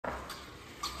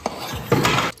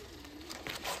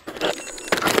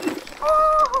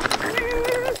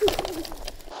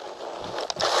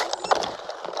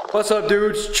What's up,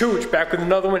 dudes? Chooch back with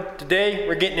another one. Today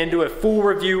we're getting into a full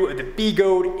review of the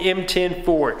BGOAT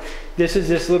M10-4. This is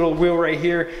this little wheel right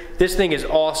here. This thing is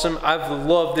awesome. I've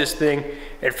loved this thing,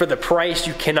 and for the price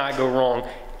you cannot go wrong.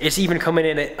 It's even coming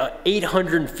in at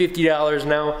 $850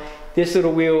 now. This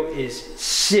little wheel is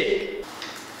sick.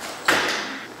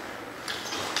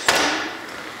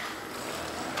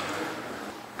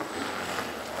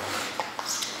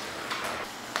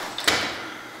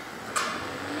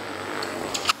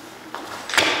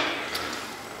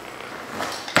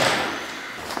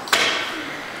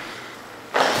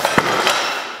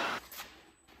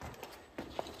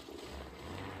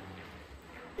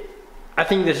 I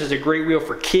think this is a great wheel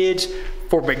for kids,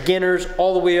 for beginners,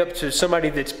 all the way up to somebody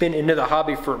that's been into the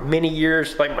hobby for many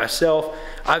years, like myself.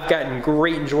 I've gotten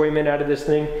great enjoyment out of this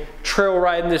thing. Trail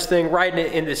riding this thing, riding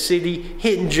it in the city,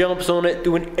 hitting jumps on it,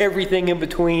 doing everything in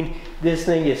between. This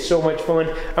thing is so much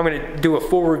fun. I'm gonna do a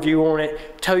full review on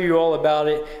it, tell you all about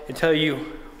it, and tell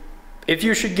you if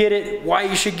you should get it, why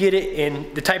you should get it,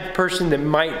 and the type of person that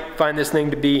might find this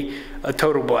thing to be a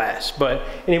total blast. But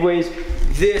anyways,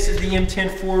 this is the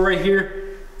M10-4 right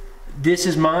here. This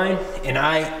is mine, and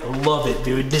I love it,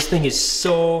 dude. This thing is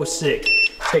so sick.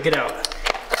 Check it out.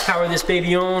 Power this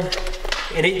baby on,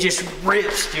 and it just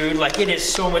rips, dude. Like, it is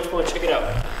so much fun. Check it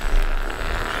out.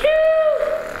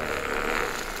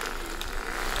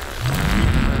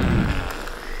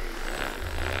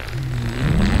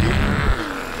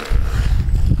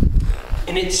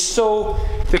 And it's so,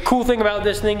 the cool thing about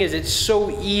this thing is it's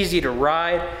so easy to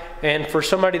ride, and for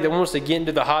somebody that wants to get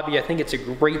into the hobby, I think it's a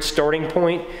great starting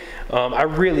point. I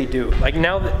really do. Like,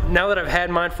 now that I've had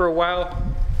mine for a while,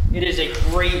 it is a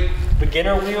great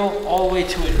beginner wheel all the way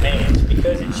to advanced,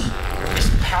 because it's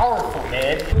powerful,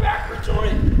 man. Go backwards on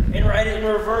it and ride it in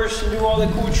reverse and do all the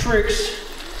cool tricks.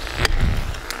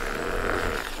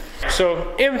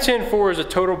 So M10-4 is a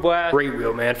total blast. Great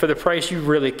wheel, man. For the price, you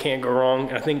really can't go wrong,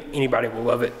 and I think anybody will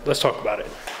love it. Let's talk about it.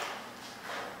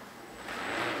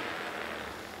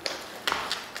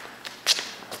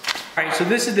 All right, so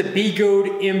this is the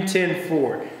BGOAT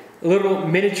M10-4. A little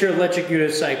miniature electric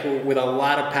unicycle with a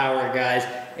lot of power, guys.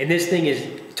 And this thing is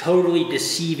totally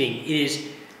deceiving. It is,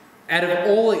 out of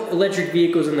all electric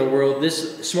vehicles in the world,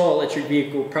 this small electric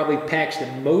vehicle probably packs the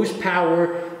most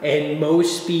power and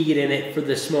most speed in it for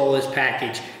the smallest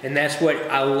package. And that's what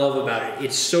I love about it.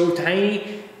 It's so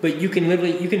tiny, but you can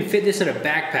fit this in a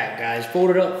backpack, guys.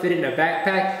 Fold it up, fit it in a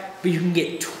backpack, but you can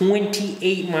get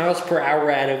 28 miles per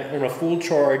hour out of it on a full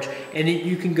charge, and then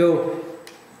you can go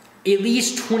at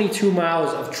least 22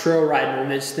 miles of trail riding on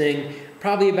this thing,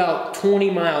 probably about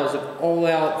 20 miles of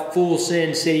all-out full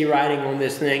send city riding on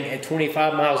this thing at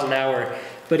 25 miles an hour.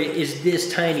 But it is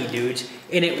this tiny, dudes,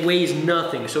 and it weighs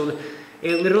nothing. So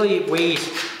it literally weighs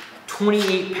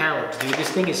 28 pounds, dude. This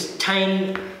thing is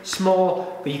tiny,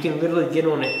 small, but you can literally get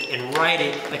on it and ride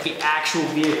it like the actual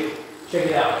vehicle. Check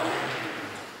it out.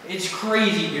 It's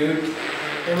crazy, dude.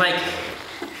 And like,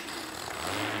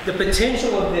 the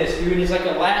potential of this, dude, is like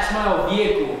a last mile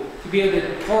vehicle to be able to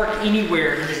park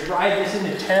anywhere and just drive this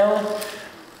into town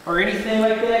or anything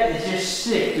like that. It's just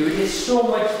sick, dude. It's so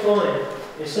much fun.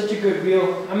 It's such a good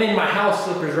wheel. I'm in my house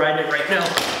slippers riding it right now,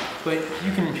 but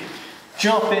you can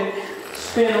jump it,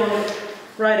 spin on it,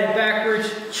 ride it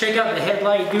backwards. Check out the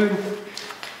headlight, dude. It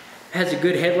has a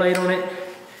good headlight on it,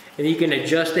 and you can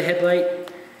adjust the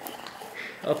headlight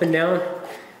up and down.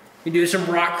 You do some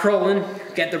rock crawling,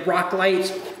 got the rock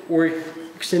lights, or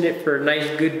extend it for a nice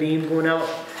good beam going out.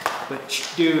 But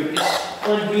dude, it's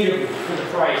unbeatable for the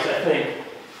price, I think.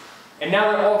 And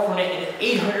now they're offering it at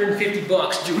 850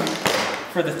 bucks, dude,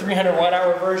 for the 300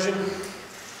 watt-hour version,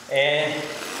 and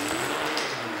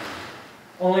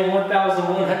only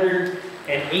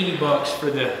 1,180 bucks for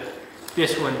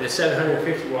this one, the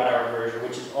 750 watt-hour version,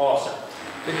 which is awesome.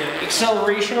 But the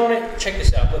acceleration on it, check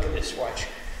this out, look at this, watch.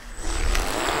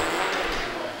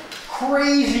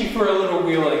 Crazy for a little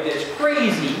wheel like this,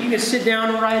 crazy. You can sit down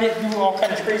and ride it, do all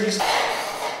kinds of crazy stuff.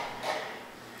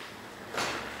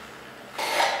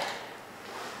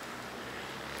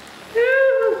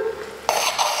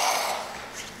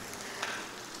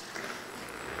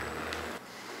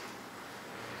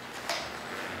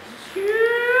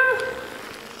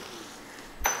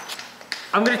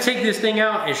 I'm gonna take this thing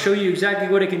out and show you exactly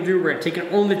what it can do. We're gonna take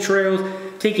it on the trails,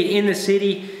 take it in the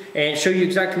city, and show you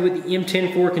exactly what the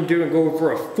M10-4 can do and go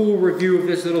over a full review of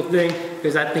this little thing,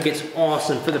 because I think it's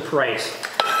awesome for the price.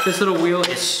 This little wheel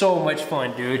is so much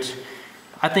fun, dudes.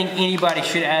 I think anybody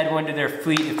should add one to their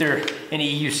fleet if they're an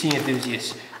EUC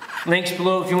enthusiast. Links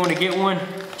below if you want to get one.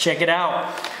 Check it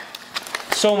out.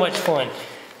 So much fun.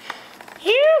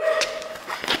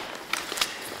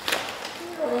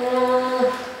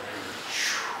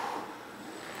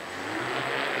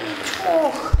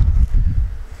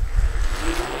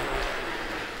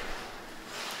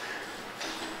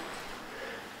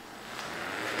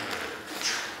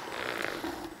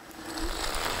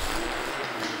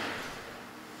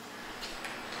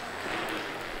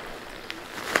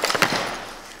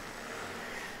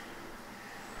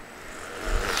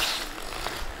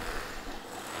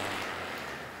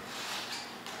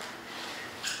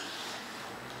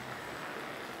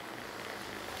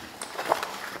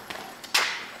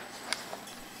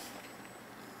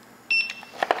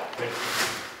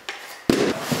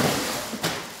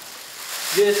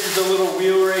 This is the little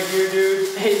wheel right here, dude.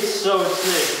 It's so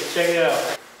sick. Check it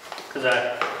out. Because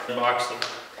I unboxed them.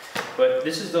 But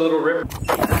this is the little ripper.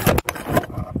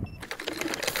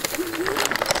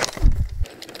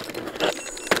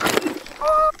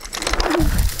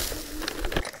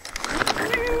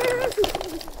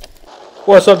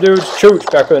 What's up, dudes? Chooch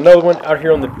back with another one out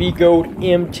here on the B-Goat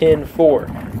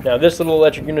M10-4. Now, this little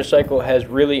electric unicycle has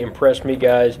really impressed me,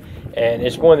 guys, and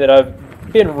it's one that I've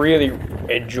been really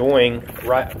enjoying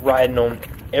riding on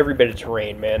every bit of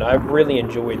terrain, man. I've really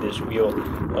enjoyed this wheel.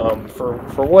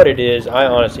 For what it is, I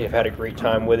honestly have had a great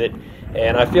time with it,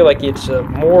 and I feel like it's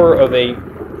more of a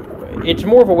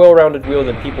well-rounded wheel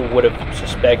than people would have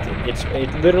suspected.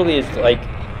 It literally is like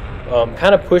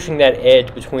kind of pushing that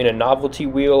edge between a novelty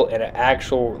wheel and an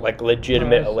actual, like,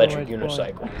 legitimate electric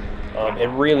unicycle. It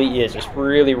really is. It's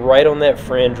really right on that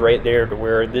fringe right there, to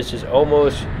where this is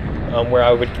almost where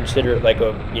I would consider it like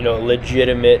a,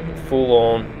 legitimate,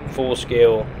 full-on,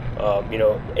 full-scale,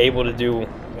 able to do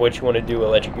what you want to do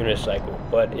electric unicycle.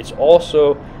 But it's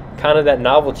also kind of that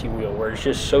novelty wheel where it's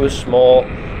just so small.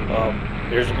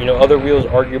 There's other wheels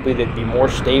arguably that'd be more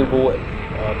stable,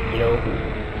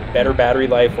 better battery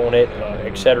life on it,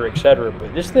 etc., etc.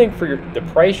 But this thing, for the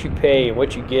price you pay and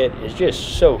what you get, is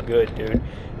just so good, dude.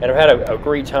 And I've had a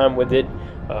great time with it.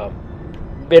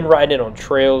 Been riding it on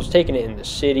trails, taking it in the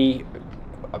city.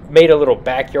 I've made a little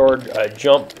backyard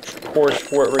jump course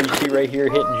for it, where you see right here,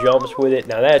 hitting jumps with it.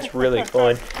 Now that's really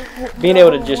fun. Being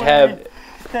able to just have...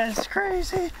 That's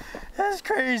crazy. That's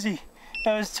crazy.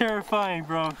 That was terrifying,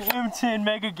 bro. M10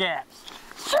 mega gaps.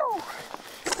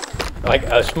 Like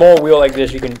a small wheel like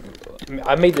this,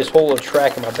 I made this whole little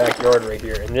track in my backyard right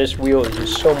here, and this wheel is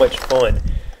just so much fun.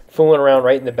 Fooling around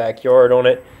right in the backyard on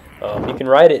it. You can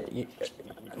ride it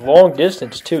long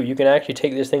distance too. You can actually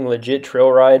take this thing legit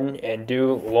trail riding and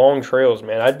do long trails,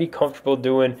 man. I'd be comfortable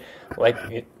doing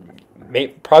probably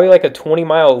like a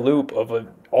 20-mile loop of an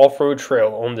off-road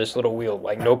trail on this little wheel,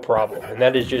 like, no problem. And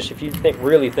that is just, if you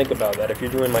really think about that, if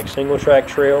you're doing like single track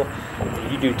trail,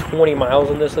 you do 20 miles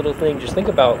on this little thing, just think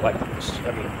about, like,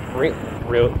 I mean,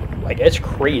 like, it's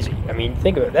crazy. I mean,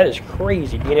 think of it, that is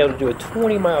crazy, being able to do a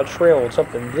 20-mile trail on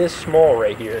something this small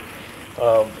right here.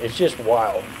 It's just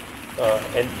wild.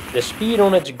 And the speed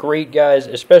on it's great, guys,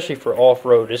 especially for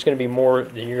off-road. It's going to be more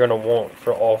than you're going to want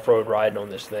for off-road riding on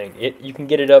this thing. You can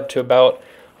get it up to about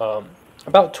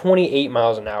 28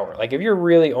 miles an hour. Like, if you're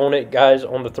really on it, guys,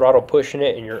 on the throttle pushing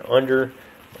it, and you're under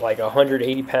like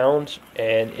 180 pounds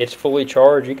and it's fully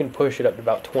charged, you can push it up to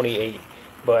about 28.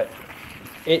 But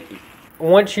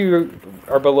once you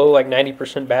are below like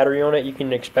 90% battery on it, you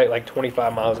can expect like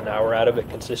 25 miles an hour out of it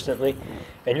consistently.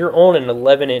 And you're on an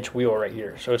 11-inch wheel right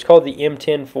here. So it's called the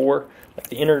M10-4. Like,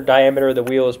 the inner diameter of the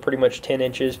wheel is pretty much 10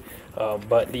 inches,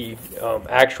 but the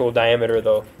actual diameter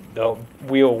of the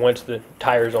wheel, once the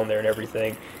tires on there and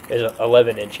everything, is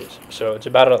 11 inches. So it's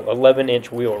about an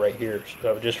 11-inch wheel right here.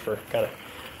 So just for kind of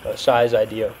a size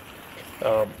idea.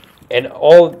 And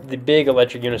all the big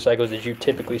electric unicycles that you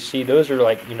typically see, those are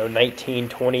like, 19,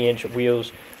 20-inch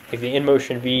wheels. Like the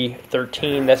InMotion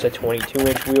V13, that's a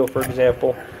 22-inch wheel, for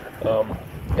example.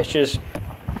 It's just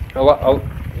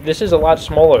this is a lot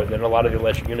smaller than a lot of the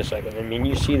electric unicycles. I mean,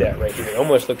 you see that right here. It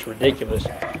almost looks ridiculous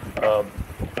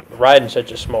riding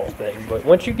such a small thing. But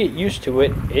once you get used to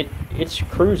it, it's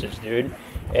cruises, dude.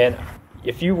 And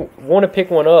if you want to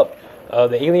pick one up,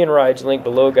 the Alien Rides link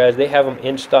below, guys, they have them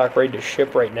in stock, ready to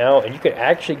ship right now. And you can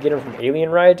actually get them from Alien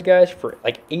Rides, guys, for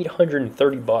like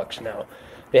 $830 now.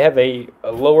 They have a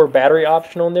lower battery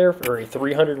option on there for a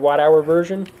 300 watt-hour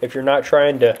version. If you're not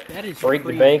trying to break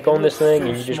the bank on this thing,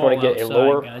 and you just want to get a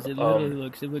lower, guys. It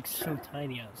literally looks so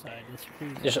tiny outside. It's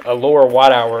crazy. Just a lower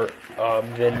watt-hour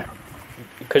than,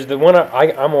 because the one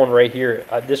I'm on right here,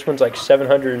 this one's like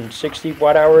 760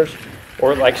 watt-hours,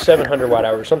 or like 700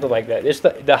 watt-hours, something like that. It's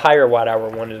the higher watt-hour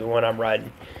one is the one I'm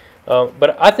riding.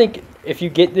 But I think if you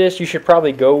get this, you should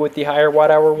probably go with the higher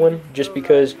watt-hour one, just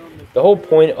because the whole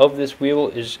point of this wheel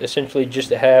is essentially just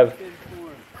to have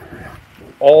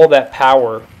all that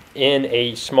power in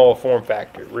a small form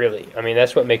factor, really. I mean,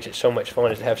 that's what makes it so much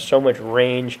fun, is to have so much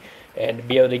range and to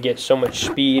be able to get so much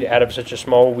speed out of such a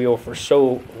small wheel for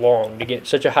so long. To get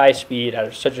such a high speed out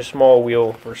of such a small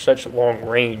wheel for such long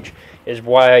range is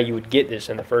why you would get this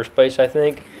in the first place, I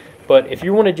think. But if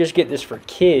you want to just get this for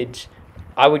kids,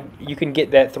 you can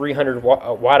get that 300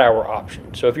 watt-hour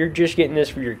option. So if you're just getting this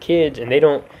for your kids and they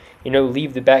don't,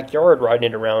 leave the backyard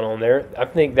riding it around on there, I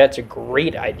think that's a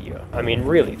great idea. I mean,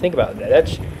 really, think about that.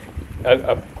 That's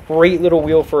a great little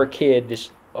wheel for a kid. This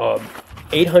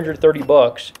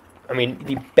 $830. I mean,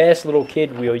 the best little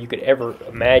kid wheel you could ever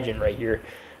imagine right here.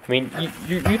 I mean,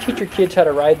 you teach your kids how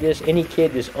to ride this. Any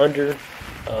kid that's under,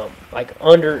 like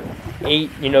under 8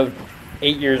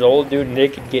 years old, dude, and they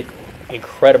could get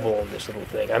incredible on this little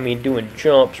thing. I mean, doing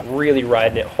jumps, really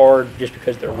riding it hard just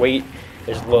because their weight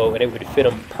is low, and it would fit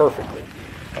them perfectly.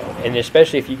 And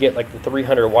especially if you get like the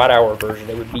 300 watt-hour version,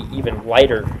 it would be even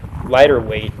lighter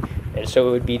weight, and so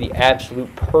it would be the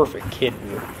absolute perfect kid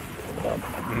wheel.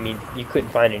 I mean, you couldn't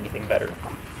find anything better.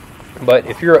 But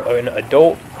if you're an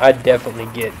adult, I'd definitely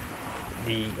get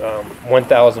the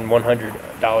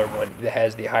 $1,100 one that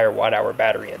has the higher watt-hour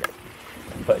battery in it.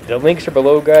 But the links are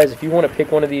below, guys. If you want to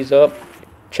pick one of these up,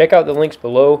 check out the links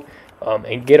below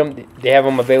and get them. They have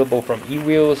them available from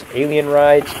eWheels, Alien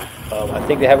Rides. I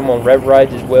think they have them on Rev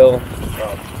Rides as well.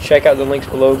 Check out the links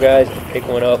below, guys, and pick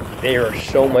one up. They are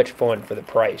so much fun for the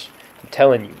price. I'm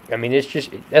telling you. I mean,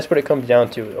 that's what it comes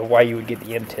down to of why you would get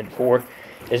the M10-4,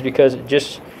 is because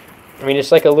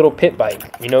it's like a little pit bike.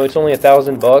 It's only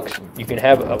 $1,000. You can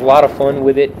have a lot of fun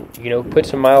with it. Put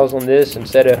some miles on this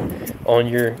instead of on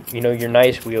your, your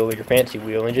nice wheel or your fancy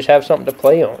wheel, and just have something to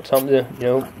play on, something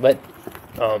to, let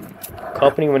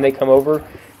company when they come over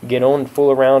get on,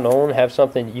 fool around on, have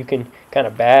something you can kind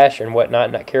of bash and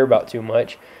whatnot, not care about too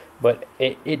much. But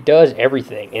it does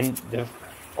everything, and the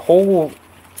whole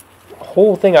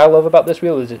thing I love about this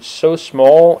wheel is it's so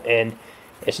small and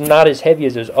it's not as heavy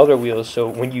as those other wheels, so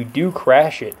when you do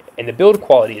crash it, and the build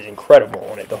quality is incredible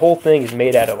on it. The whole thing is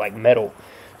made out of like metal,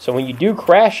 so when you do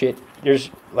crash it, there's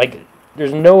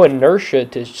no inertia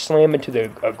to slam into the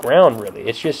ground really.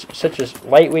 It's just such a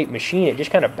lightweight machine. It just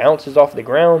kind of bounces off the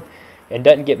ground and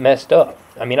doesn't get messed up.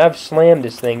 I mean, I've slammed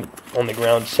this thing on the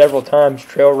ground several times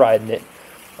trail riding it,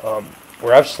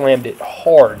 where I've slammed it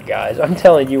hard, guys. I'm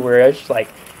telling you, where it's like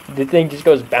the thing just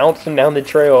goes bouncing down the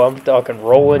trail. I'm talking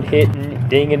rolling, hitting,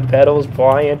 dinging, pedals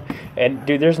flying, and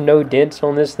dude, there's no dents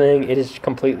on this thing. It is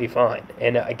completely fine.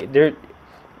 And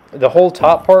the whole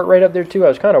top part right up there too, I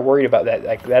was kind of worried about that,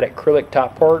 like that acrylic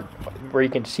top part where you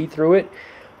can see through it.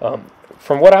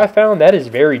 From what I found, that is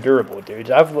very durable, dudes.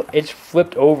 It's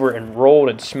flipped over and rolled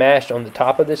and smashed on the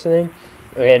top of this thing,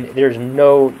 and there's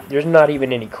not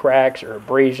even any cracks or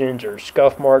abrasions or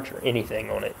scuff marks or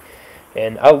anything on it.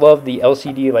 And I love the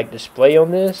LCD like display on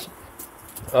this,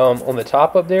 on the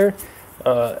top up there,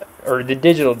 or the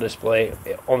digital display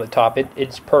on the top.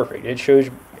 It's perfect. It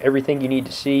shows everything you need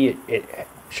to see. It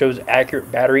shows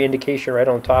accurate battery indication right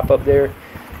on top up there.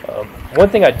 One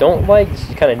thing I don't like, this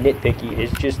is kind of nitpicky,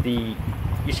 is just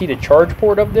you see the charge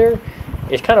port up there?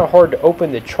 It's kind of hard to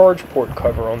open the charge port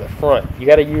cover on the front. You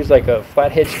got to use like a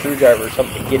flathead screwdriver or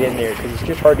something to get in there, because it's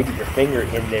just hard to get your finger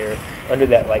in there under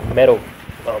that like metal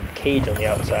cage on the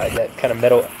outside, that kind of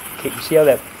metal cage. You see how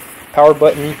that power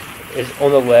button is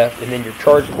on the left and then your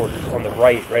charge port is on the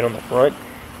right on the front?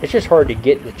 It's just hard to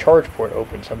get the charge port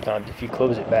open sometimes if you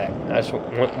close it back. That's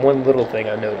one little thing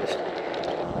I noticed.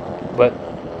 But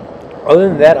other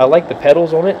than that, I like the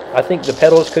pedals on it. I think the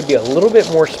pedals could be a little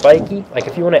bit more spiky. Like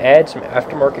if you want to add some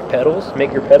aftermarket pedals,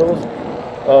 make your pedals,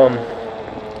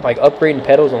 like upgrading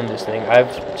pedals on this thing.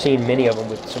 I've seen many of them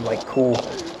with some like cool,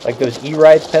 like those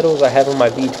E-Rides pedals I have on my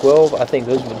V12. I think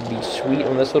those would be sweet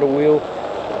on this little wheel.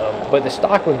 But the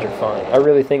stock ones are fine. I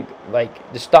really think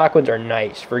like the stock ones are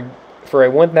nice. For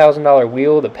a $1,000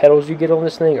 wheel, the pedals you get on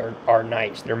this thing are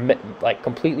nice. They're like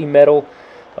completely metal.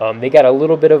 They got a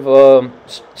little bit of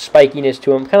spikiness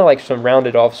to them, kind of like some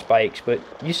rounded off spikes. But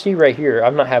you see right here,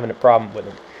 I'm not having a problem with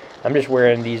them. I'm just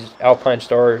wearing these Alpine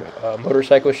Star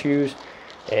motorcycle shoes,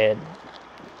 and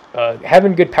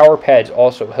having good power pads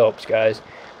also helps, guys.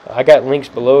 I got links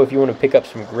below if you want to pick up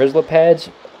some Gizmos pads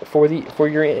for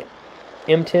your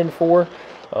M10-4.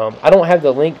 I don't have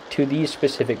the link to these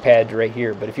specific pads right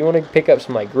here, but if you want to pick up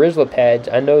some like Gizmos pads,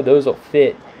 I know those will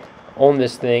fit on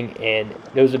this thing, and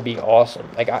those would be awesome.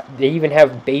 Like they even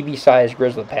have baby-sized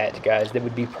Gizmos pads, guys, that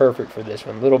would be perfect for this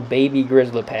one. Little baby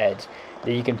Gizmos pads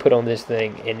that you can put on this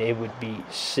thing, and it would be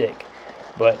sick.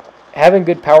 But having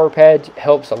good power pads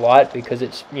helps a lot, because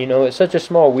it's it's such a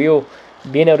small wheel.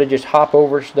 Being able to just hop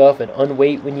over stuff and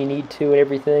unweight when you need to and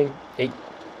everything, it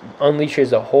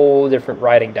unleashes a whole different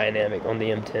riding dynamic on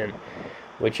the M10,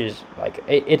 which is like,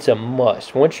 it's a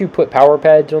must. Once you put power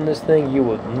pads on this thing, you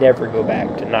will never go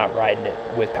back to not riding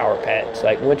it with power pads.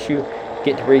 Like once you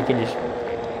get to where you can just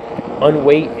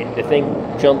unweight and the thing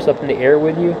jumps up in the air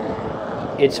with you,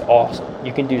 it's awesome.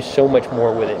 You can do so much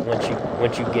more with it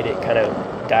once you get it kind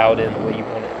of dialed in the way you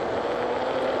want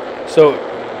it. So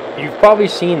you've probably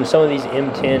seen some of these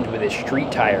M10s with a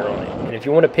street tire on it, and if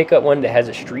you want to pick up one that has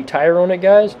a street tire on it,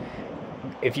 guys,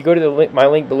 if you go to my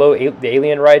link below, the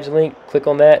Alien Rides link, click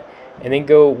on that, and then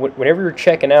go, whenever you're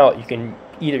checking out, you can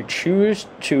either choose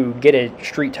to get a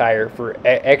street tire for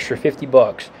extra 50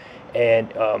 bucks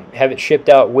and have it shipped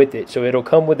out with it. So it'll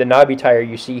come with the knobby tire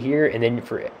you see here, and then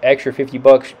for extra 50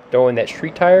 bucks throw in that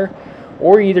street tire.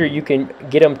 Or either you can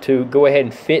get them to go ahead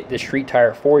and fit the street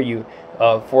tire for you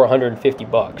for 150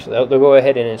 bucks. They'll go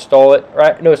ahead and install it.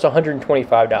 Right? No, it's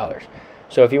 $125.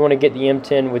 So if you want to get the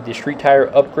M10 with the street tire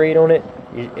upgrade on it,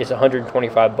 it's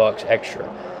 125 bucks extra.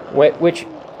 Which,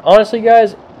 honestly,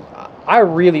 guys, I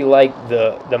really like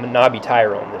the knobby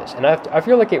tire on this, and I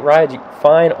feel like it rides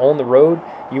fine on the road.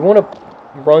 You want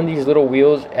to run these little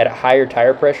wheels at a higher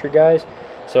tire pressure, guys.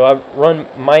 So I've run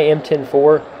my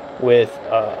M10-4 with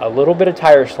a little bit of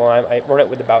tire slime. I run it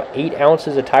with about 8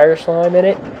 ounces of tire slime in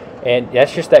it, and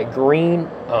that's just that green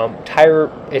tire.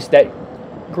 It's that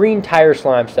green tire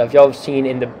slime stuff y'all have seen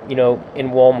in the in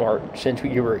Walmart since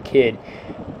you were a kid.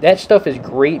 That stuff is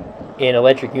great in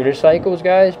electric unicycles,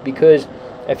 guys, because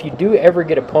if you do ever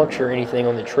get a puncture or anything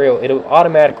on the trail, it'll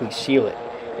automatically seal it.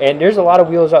 And there's a lot of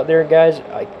wheels out there, guys.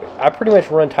 I pretty much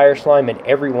run tire slime in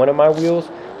every one of my wheels,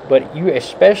 but you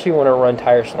especially want to run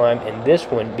tire slime in this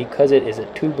one because it is a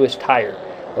tubeless tire,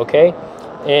 okay?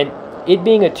 And it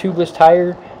being a tubeless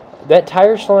tire, that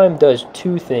tire slime does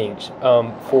 2 things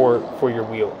for your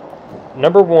wheel.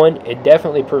 Number one, it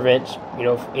definitely prevents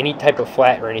any type of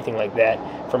flat or anything like that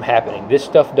from happening. This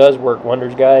stuff does work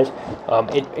wonders, guys.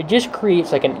 It just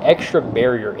creates like an extra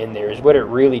barrier in there is what it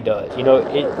really does.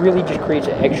 It really just creates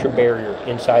an extra barrier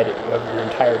inside of your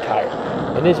entire tire.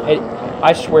 And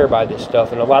I swear by this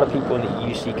stuff, and a lot of people in the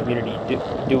EUC community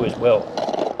do as well.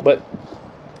 But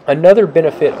another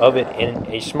benefit of it in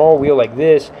a small wheel like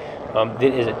this that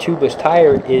is a tubeless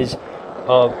tire is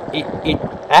it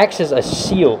acts as a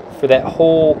seal for that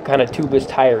whole kind of tubeless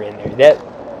tire in there.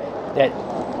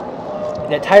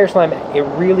 That tire slime, it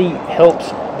really helps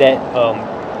that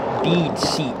bead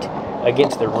seat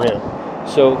against the rim.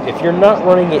 So if you're not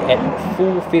running it at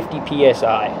full 50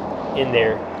 psi in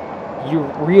there, you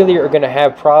really are going to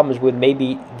have problems with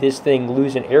maybe this thing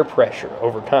losing air pressure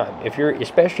over time.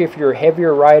 Especially if you're a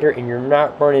heavier rider and you're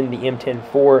not running the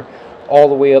M10-4 all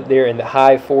the way up there in the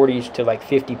high 40s to like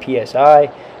 50 psi,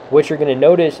 what you're going to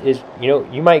notice is,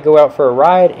 you might go out for a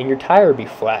ride and your tire will be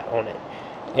flat on it.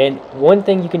 And one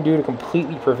thing you can do to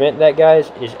completely prevent that,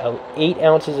 guys, is 8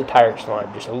 ounces of tire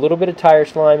slime. Just a little bit of tire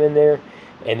slime in there,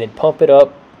 and then pump it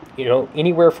up,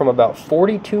 anywhere from about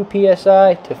 42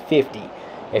 psi to 50.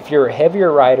 If you're a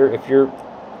heavier rider, if you're,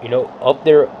 up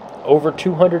there over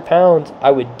 200 pounds,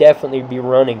 I would definitely be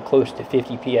running close to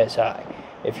 50 psi.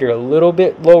 If you're a little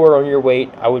bit lower on your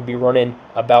weight, I would be running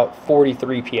about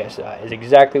 43 psi. Is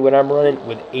exactly what I'm running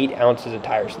with 8 ounces of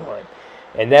tire slime.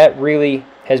 And that really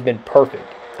has been perfect.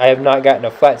 I have not gotten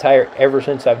a flat tire ever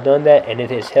since I've done that, and it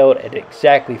has held at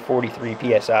exactly 43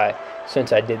 psi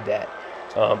since I did that.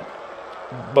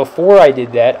 Before I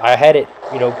did that, I had it,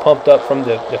 pumped up from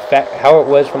how it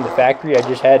was from the factory. I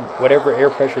just had whatever air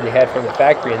pressure they had from the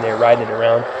factory in there riding it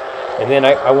around. And then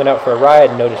I went out for a ride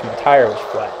and noticed my tire was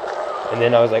flat. And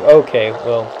then I was like, okay,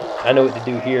 well, I know what to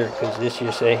do here, because this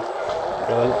is a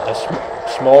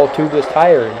small tubeless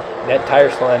tire, and that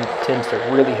tire slime tends to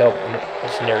really help in a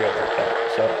scenario like that.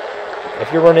 So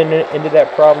if you're running into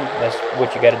that problem, that's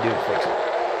what you got to do to fix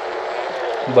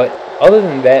it. But other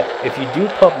than that, if you do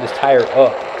pump this tire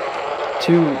up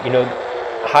to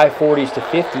high 40s to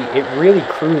 50, it really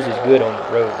cruises good on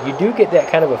the road. You do get that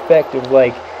kind of effect of,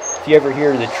 like, if you ever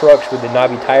hear the trucks with the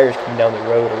knobby tires coming down the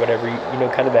road or whatever,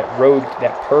 kind of that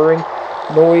purring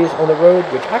noise on the road,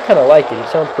 which I kind of like it. It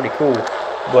sounds pretty cool.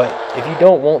 But if you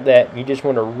don't want that, you just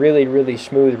want a really, really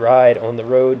smooth ride on the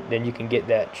road, then you can get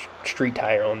that street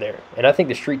tire on there. And I think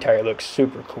the street tire looks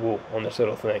super cool on this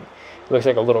little thing. It looks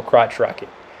like a little crotch rocket.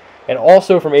 And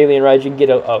also from Alien Rides, you can get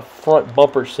a front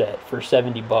bumper set for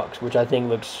 70 bucks, which I think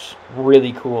looks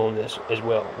really cool on this as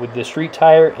well. With the street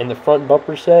tire and the front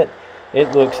bumper set,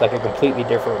 it looks like a completely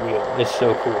different wheel. It's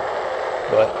so cool.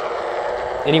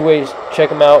 But anyways, check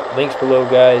them out. Links below,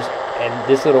 guys. And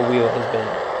this little wheel has been,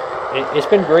 it's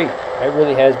been great. It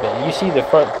really has been. You see the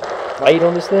front light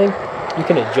on this thing? You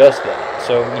can adjust that.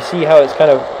 So you see how it's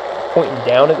kind of pointing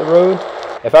down at the road?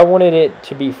 If I wanted it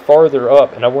to be farther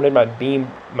up, and I wanted my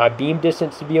beam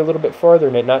distance to be a little bit farther,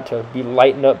 and it not to be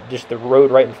lighting up just the road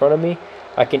right in front of me,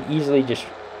 I can easily just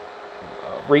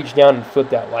reach down and flip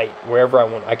that light wherever I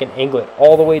want. I can angle it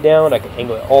all the way down, I can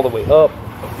angle it all the way up,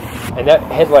 and that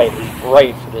headlight is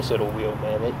bright for this little wheel,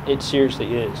 man. It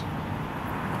seriously is.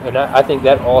 And I think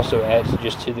that also adds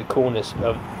just to the coolness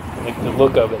of the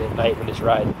look of it at night when it's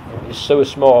riding. It's so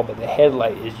small, but the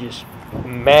headlight is just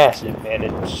massive, man.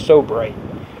 It's so bright.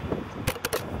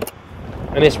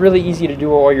 And it's really easy to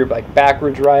do all your like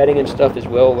backwards riding and stuff as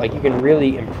well. Like you can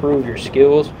really improve your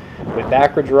skills with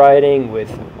backwards riding, with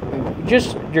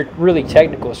just your really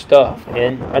technical stuff.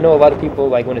 And I know a lot of people,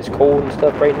 like when it's cold and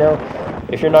stuff right now,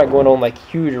 if you're not going on like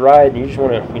huge rides and you just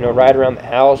want to, you know, ride around the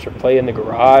house or play in the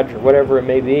garage or whatever it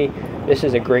may be, this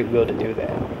is a great wheel to do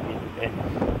that.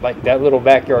 And like that little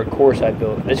backyard course I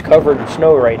built, it's covered in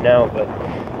snow right now, but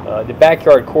the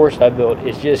backyard course I built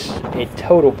is just a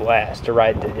total blast to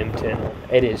ride the M10 on.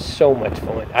 It is so much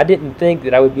fun. I didn't think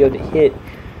that I would be able to hit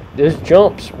those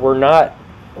jumps. Were not.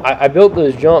 I built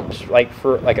those jumps like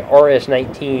for like an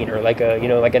RS19 or like a, you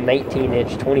know, like a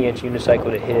 19-inch, 20-inch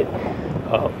unicycle to hit.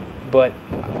 But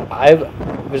I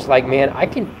was like, man,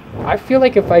 I feel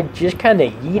like if I just kind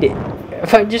of yeet it,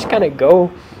 if I just kind of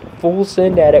go full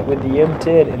send at it with the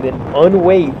M10 and then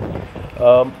unweight,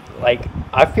 like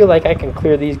I feel like I can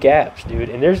clear these gaps, dude.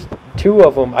 And there's 2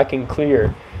 of them I can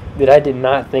clear that I did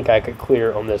not think I could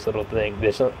clear on this little thing,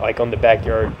 this like on the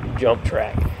backyard jump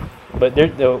track. But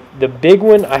the big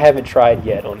one I haven't tried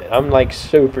yet on it. I'm like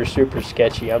super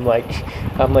sketchy. I'm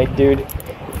like dude,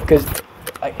 because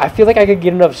I feel like I could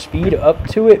get enough speed up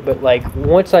to it, but like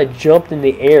once I jumped in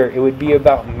the air, it would be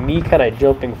about me kind of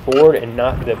jumping forward and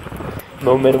not the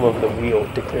momentum of the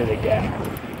wheel to clear the gap.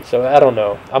 So I don't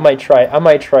know. I might try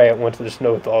it once the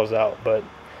snow thaws out, but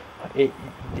it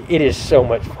is so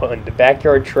much fun. The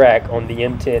backyard track on the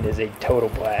M10 is a total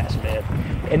blast, man.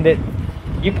 And that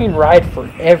you can ride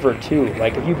forever too.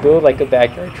 Like if you build like a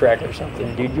backyard track or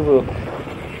something, dude,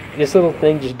 this little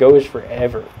thing just goes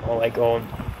forever on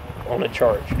a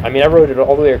charge. I mean, I rode it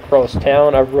all the way across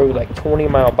town. I rode like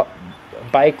 20-mile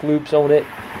bike loops on it.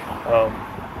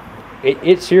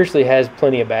 It seriously has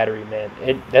plenty of battery, man.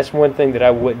 That's one thing that I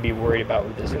wouldn't be worried about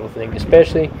with this little thing,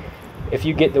 especially if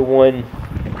you get the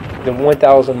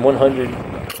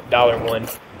 $1,100 one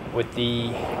with the,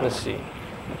 let's see.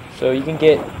 So you can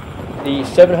get the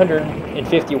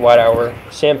 750 watt hour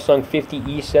Samsung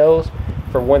 50E cells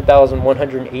for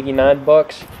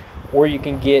 $1,189, or you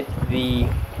can get the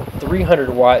 300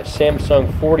 watt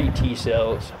Samsung 40T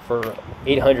cells for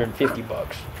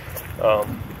 $850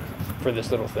 for this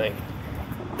little thing.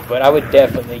 But I would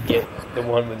definitely get the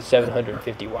one with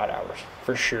 750 watt hours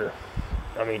for sure.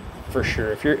 I mean, for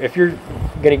sure. If you're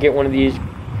gonna get one of these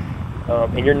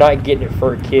and you're not getting it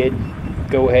for a kid,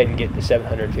 go ahead and get the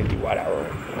 750 watt hour.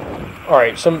 All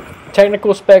right, some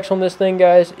technical specs on this thing,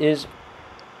 guys, is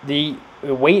the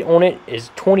weight on it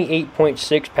is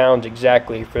 28.6 pounds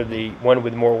exactly for the one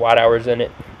with more watt hours in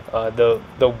it. The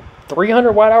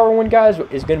 300 watt hour one, guys,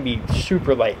 is going to be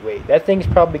super lightweight. That thing's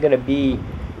probably going to be,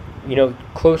 you know,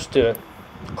 close to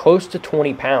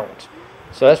 20 pounds.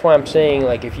 So that's why I'm saying,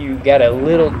 like, if you got a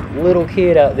little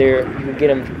kid out there, you can get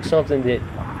them something that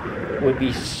would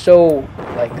be so,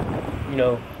 like, you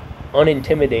know,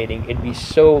 unintimidating. It'd be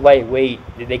so lightweight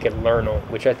that they could learn on,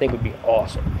 which I think would be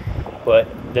awesome. But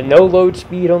the no load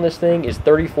speed on this thing is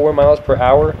 34 miles per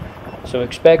hour. So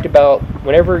expect about,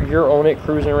 whenever you're on it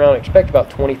cruising around, expect about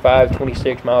 25,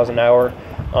 26 miles an hour.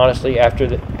 Honestly, after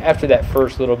that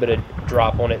first little bit of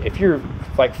drop on it. If you're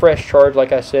like fresh charged,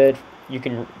 like I said, you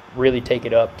can really take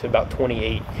it up to about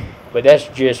 28. But that's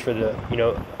just for the, you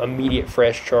know, immediate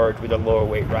fresh charge with a lower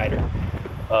weight rider.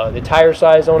 The tire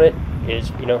size on it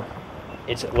is, you know,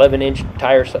 it's 11-inch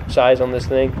tire size on this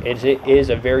thing. It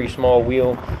is a very small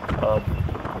wheel,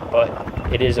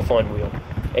 but it is a fun wheel.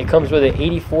 It comes with an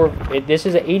 84. This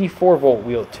is an 84 volt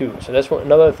wheel too. So that's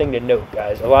another thing to note,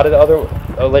 guys. A lot of the other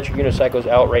electric unicycles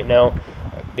out right now,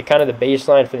 the kind of the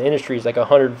baseline for the industry is like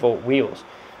 100 volt wheels.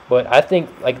 But I think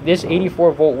like this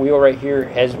 84 volt wheel right here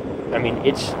has, I mean,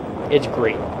 it's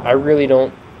great. I really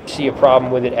don't see a problem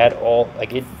with it at all.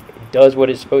 Like it does what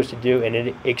it's supposed to do, and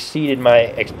it exceeded my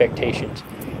expectations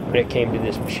when it came to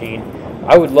this machine.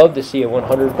 I would love to see a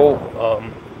 100 volt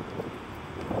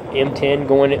M10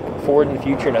 going forward in the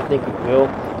future, and I think we will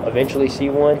eventually see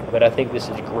one. But I think this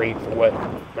is great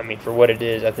for what it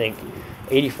is. I think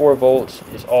 84 volts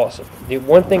is awesome. The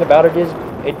one thing about it is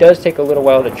it does take a little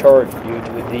while to charge, dudes.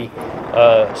 With the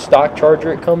stock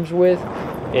charger it comes with,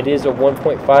 it is a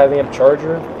 1.5 amp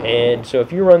charger, and so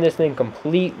if you run this thing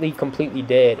completely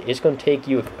dead, it's going to take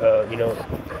you you know,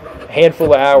 a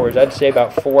handful of hours. I'd say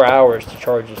about 4 hours to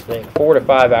charge this thing, 4 to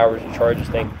 5 hours to charge this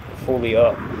thing fully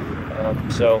up.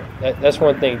 So that's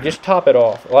one thing. Just top it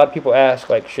off. A lot of people ask,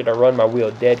 like, should I run my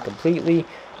wheel dead completely?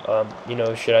 You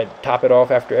know, should I top it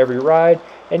off after every ride?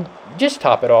 And just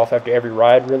top it off after every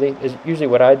ride, really, is usually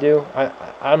what I do.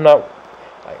 I'm not,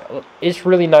 it's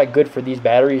really not good for these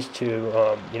batteries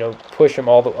to, you know, push them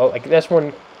all the, like, that's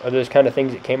one of those kind of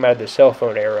things that came out of the cell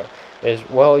phone era, is,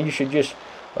 well, you should just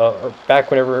or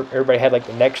back whenever everybody had like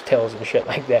the Nextels and shit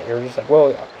like that. They were just like,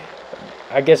 well,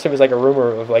 I guess it was like a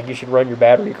rumor of like you should run your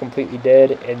battery completely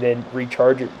dead and then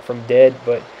recharge it from dead.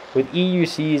 But with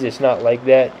EUCs, it's not like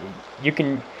that. You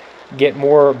can get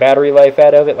more battery life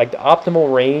out of it. Like the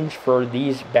optimal range for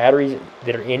these batteries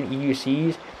that are in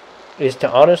EUCs is to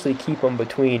honestly keep them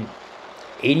between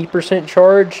 80%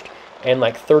 charged and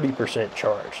like 30%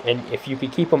 charged. And if you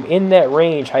could keep them in that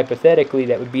range, hypothetically,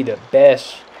 that would be the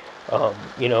best,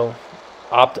 you know,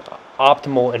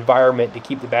 optimal environment to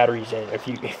keep the batteries in. If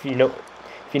you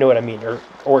know what I mean,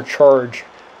 or charge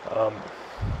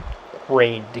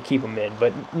range to keep them in.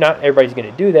 But not everybody's going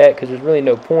to do that because there's really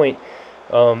no point.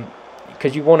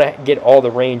 Because you want to get all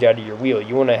the range out of your wheel.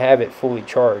 You want to have it fully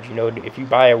charged. You know, if you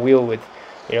buy a wheel with,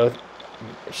 you know,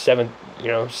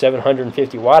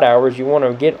 750 watt hours, you want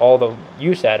to get all the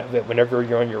use out of it whenever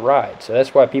you're on your ride. So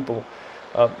that's why people,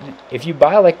 if you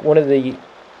buy like one of the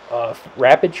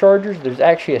rapid chargers, there's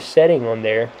actually a setting on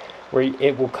there where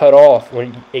it will cut off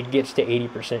when it gets to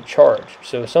 80% charge.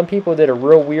 So some people that are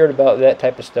real weird about that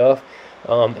type of stuff,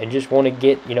 and just want to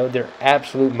get, you know, their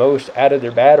absolute most out of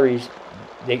their batteries,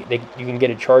 you can get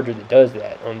a charger that does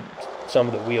that on some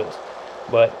of the wheels.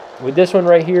 But with this one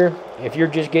right here, if you're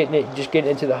just getting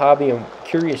into the hobby and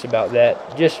curious about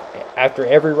that, just after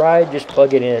every ride, just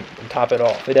plug it in and top it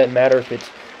off. It doesn't matter if it's,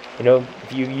 you know,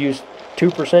 if you use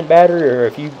 2% battery or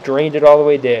if you drained it all the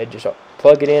way dead. Just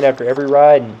plug it in after every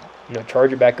ride and, you know,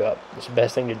 charge it back up. It's the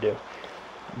best thing to do.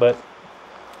 But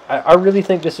I really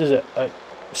think this is a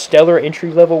stellar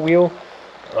entry-level wheel.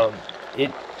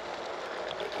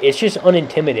 It's just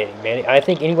unintimidating, man. I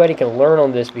think anybody can learn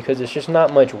on this because it's just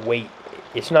not much weight.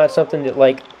 It's not something that,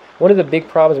 like, one of the big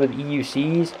problems with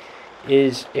EUCs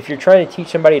is if you're trying to teach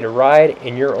somebody to ride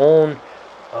in your own,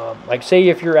 like say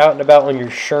if you're out and about on your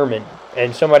Sherman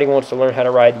and somebody wants to learn how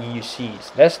to ride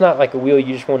EUCs, that's not like a wheel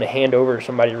you just want to hand over to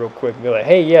somebody real quick and be like,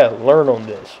 hey, yeah, learn on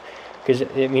this. Because,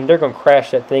 I mean, they're going to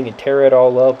crash that thing and tear it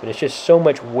all up, and it's just so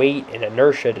much weight and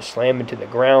inertia to slam into the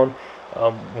ground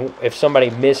if somebody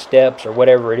missteps or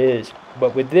whatever it is.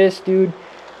 But with this, dude,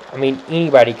 I mean,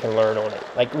 anybody can learn on it.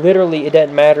 Like, literally, it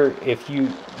doesn't matter if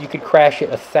you could crash it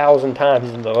 1,000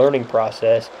 times in the learning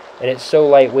process, and it's so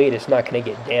lightweight, it's not going to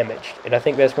get damaged. And I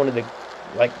think that's one of the,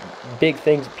 like, big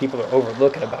things that people are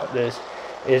overlooking about this,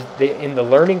 is in the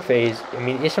learning phase, I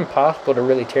mean, it's impossible to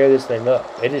really tear this thing up.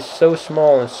 It is so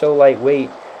small and so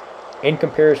lightweight in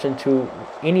comparison to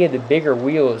any of the bigger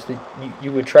wheels that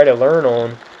you would try to learn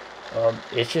on.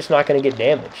 It's just not going to get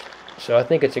damaged. So I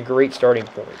think it's a great starting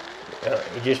point.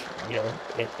 It just, you know,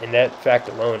 in that fact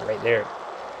alone right there.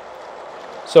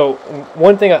 So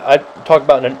one thing I talked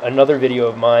about in another video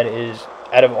of mine is,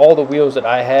 out of all the wheels that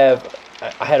I have,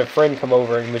 I had a friend come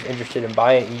over and was interested in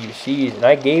buying EUCs, and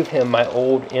I gave him my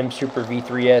old M Super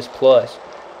V3S Plus,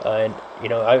 and, you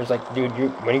know, I was like, dude,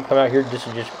 when you come out here, this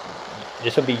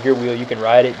will be your wheel. You can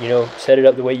ride it, you know, set it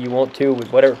up the way you want to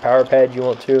with whatever power pad you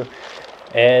want to.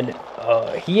 And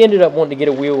he ended up wanting to get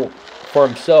a wheel for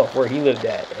himself where he lived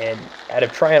at, and out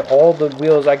of trying all the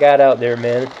wheels I got out there,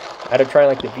 man, out of trying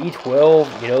like the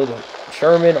V12, you know, the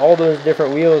Sherman, all those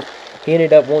different wheels, he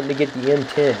ended up wanting to get the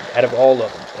M10 out of all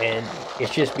of them. And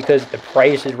it's just because the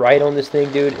price is right on this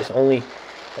thing, dude. It's only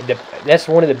that's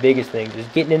one of the biggest things, is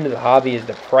getting into the hobby, is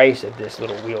the price of this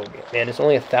little wheel, man. It's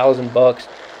only $1,000,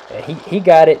 and he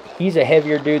got it. He's a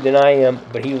heavier dude than I am,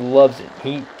 but he loves it.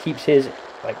 He keeps his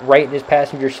like right in his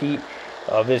passenger seat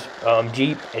of his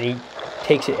Jeep, and he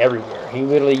takes it everywhere. He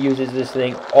literally uses this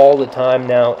thing all the time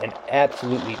now and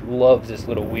absolutely loves this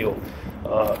little wheel.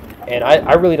 And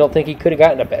I really don't think he could have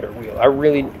gotten a better wheel. I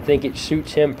really think it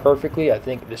suits him perfectly. I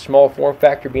think the small form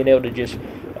factor, being able to just,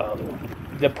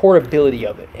 the portability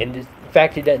of it, and the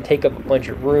fact it doesn't take up a bunch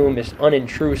of room, it's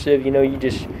unintrusive, you know, you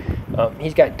just,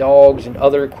 he's got dogs and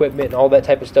other equipment and all that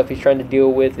type of stuff he's trying to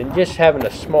deal with, and just having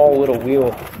a small little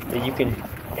wheel that you can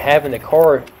have in the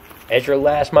car as your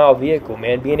last mile vehicle,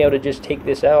 man, being able to just take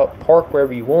this out, park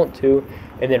wherever you want to,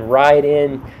 and then ride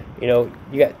in, you know,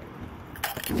 you got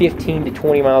 15 to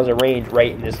 20 miles of range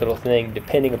right in this little thing,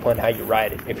 depending upon how you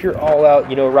ride it. If you're all out,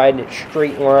 you know, riding it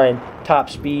straight line, top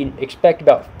speed, expect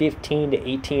about 15 to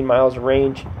 18 miles of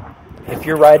range. If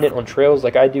you're riding it on trails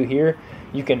like I do here,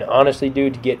 you can honestly do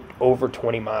to get over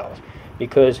 20 miles,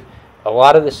 because a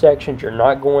lot of the sections you're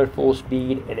not going full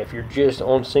speed, and if you're just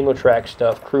on single track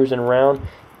stuff cruising around,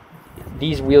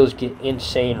 these wheels get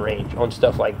insane range on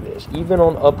stuff like this, even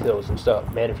on uphills and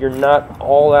stuff, man. If you're not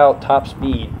all out top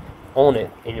speed on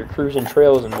it and you're cruising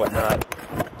trails and whatnot,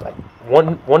 like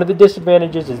one of the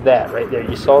disadvantages is that right there,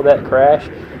 you saw that crash,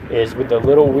 is with the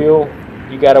little wheel,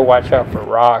 you got to watch out for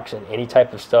rocks and any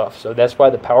type of stuff. So that's why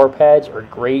the power pads are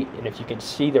great. And if you can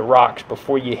see the rocks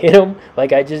before you hit them,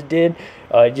 like I just did,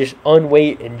 just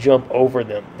unweight and jump over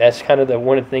them. That's kind of the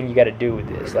one thing you got to do with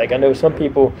this. Like I know some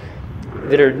people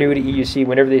that are new to EUC,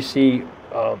 whenever they see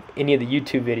any of the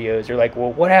YouTube videos, they're like,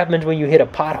 well, what happens when you hit a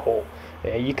pothole?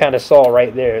 Yeah, you kind of saw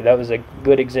right there. That was a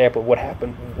good example of what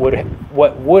happened.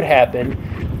 What would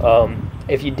happen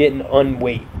if you didn't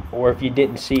unweight or if you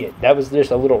didn't see it. That was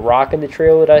just a little rock in the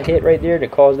trail that I hit right there to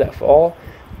cause that fall.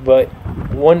 But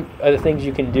one of the things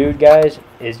you can do, guys,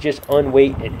 is just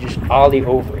unweight and just ollie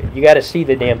over it. You got to see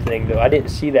the damn thing, though. I didn't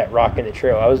see that rock in the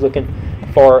trail. I was looking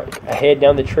far ahead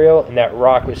down the trail, and that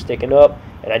rock was sticking up,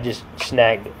 and I just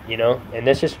snagged it, you know? And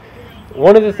that's just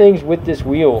one of the things with this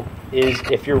wheel is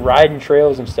if you're riding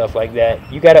trails and stuff like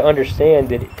that, you got to understand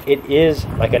that it is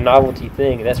like a novelty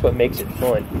thing, and that's what makes it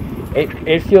fun.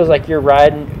 It feels like you're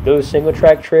riding those single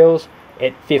track trails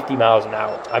at 50 miles an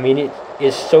hour. I mean, it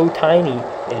is so tiny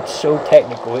and it's so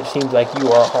technical. It seems like you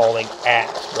are hauling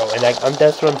ass, bro. And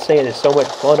that's what I'm saying is so much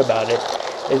fun about it,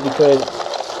 is because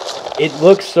it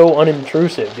looks so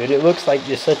unintrusive, dude. It looks like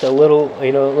just such a little,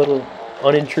 you know, little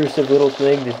unintrusive little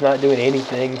thing that's not doing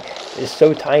anything. It's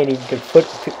so tiny, you can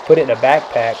put it in a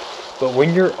backpack. But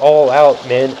when you're all out,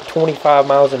 man, 25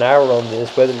 miles an hour on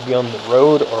this, whether it be on the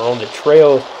road or on the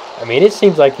trails, I mean, it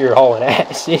seems like you're hauling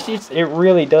ass. It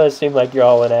really does seem like you're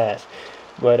hauling ass.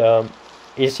 But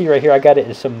you see right here, I got it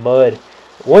in some mud.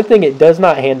 One thing it does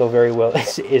not handle very well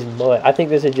is mud. I think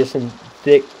this is just some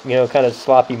thick, you know, kind of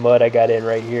sloppy mud I got in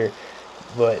right here.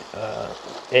 But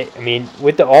I mean,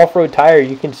 with the off-road tire,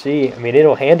 you can see, I mean,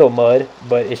 it'll handle mud,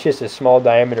 but it's just a small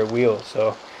diameter wheel,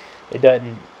 so it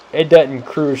doesn't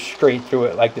cruise straight through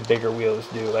it like the bigger wheels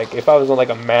do. Like if I was on like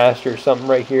a Master or something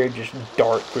right here, it'd just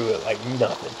dart through it like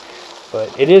nothing.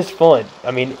 But it is fun.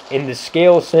 I mean, in the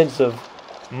scale sense of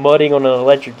mudding on an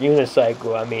electric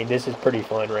unicycle, I mean, this is pretty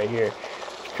fun right here.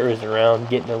 Cruising around,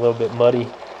 getting a little bit muddy.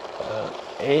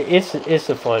 It's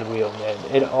a fun wheel,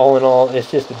 man. All in all,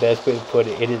 it's just the best way to put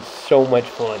it. It is so much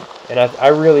fun, and I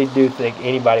really do think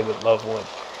anybody would love one.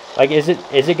 Like, is it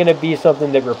going to be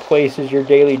something that replaces your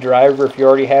daily driver if you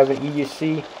already have an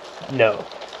EUC? No.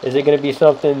 Is it going to be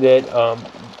something that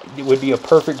it would be a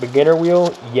perfect beginner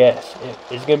wheel? Yes.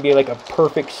 It's going to be like a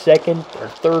perfect second or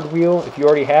third wheel if you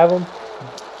already have them?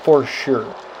 For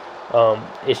sure.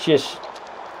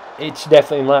 It's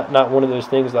definitely not one of those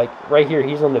things. Like right here,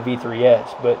 he's on the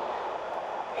V3S, but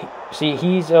see,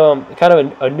 he's kind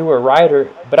of a newer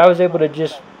rider, but I was able to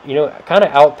just, you know, kind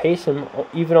of outpace him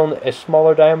even on a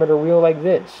smaller diameter wheel like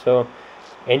this. So,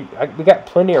 and we got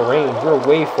plenty of range. We're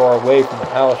way far away from the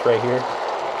house right here,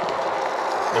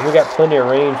 and we got plenty of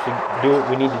range to do what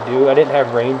we need to do. I didn't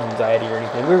have range anxiety or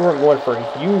anything. We weren't going for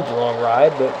a huge long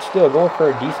ride, but still going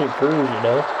for a decent cruise, you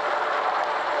know.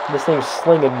 This thing's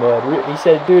slinging mud. He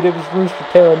said, dude, it was rooster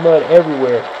tailing mud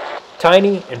everywhere.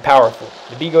 Tiny and powerful.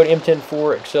 The B-Goat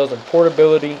M10-4 excels in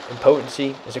portability and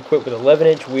potency. It's equipped with an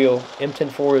 11-inch wheel.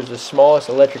 M10-4 is the smallest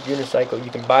electric unicycle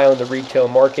you can buy on the retail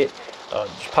market.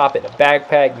 Just pop it in a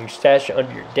backpack. You can stash it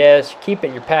under your desk. Keep it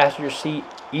in your passenger seat.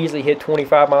 Easily hit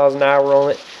 25 miles an hour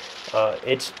on it.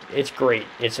 It's great.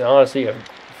 It's honestly a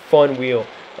fun wheel.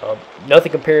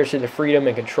 Nothing compares to the freedom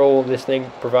and control this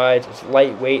thing provides. It's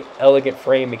lightweight, elegant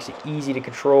frame, makes it easy to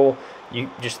control.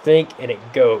 You just think and it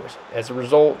goes. As a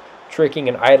result, tricking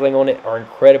and idling on it are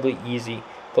incredibly easy.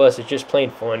 Plus, it's just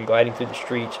plain fun gliding through the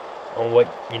streets on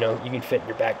what, you know, you can fit in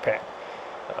your backpack.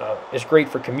 It's great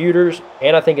for commuters,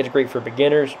 and I think it's great for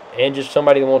beginners and just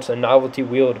somebody that wants a novelty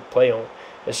wheel to play on.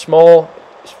 It's small,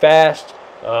 it's fast.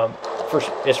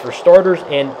 It's for starters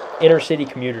and inner city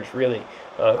commuters, really.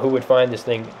 Who would find this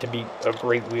thing to be a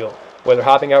great wheel. Whether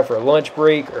hopping out for a lunch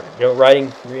break or, you know, riding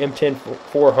your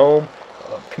M10-4 home,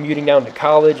 commuting down to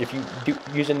college, if you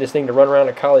using this thing to run around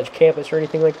a college campus or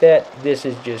anything like that, this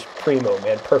is just primo,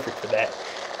 man. Perfect for that.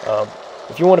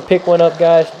 If you want to pick one up,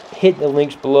 guys, hit the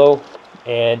links below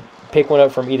and pick one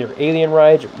up from either Alien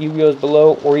Rides or E-Wheels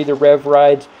below, or either Rev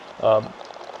Rides.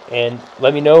 And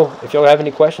let me know if y'all have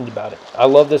any questions about it. I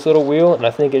love this little wheel, and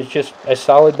I think it's just a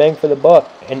solid bang for the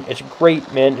buck. And it's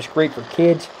great, man. It's great for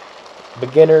kids,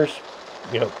 beginners,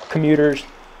 you know, commuters,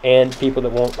 and people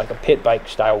that want like a pit bike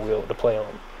style wheel to play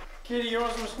on. Kitty, you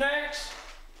want some snacks?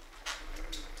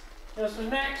 You want some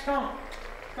snacks? Come on.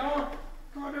 Come on.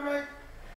 Come on, everybody.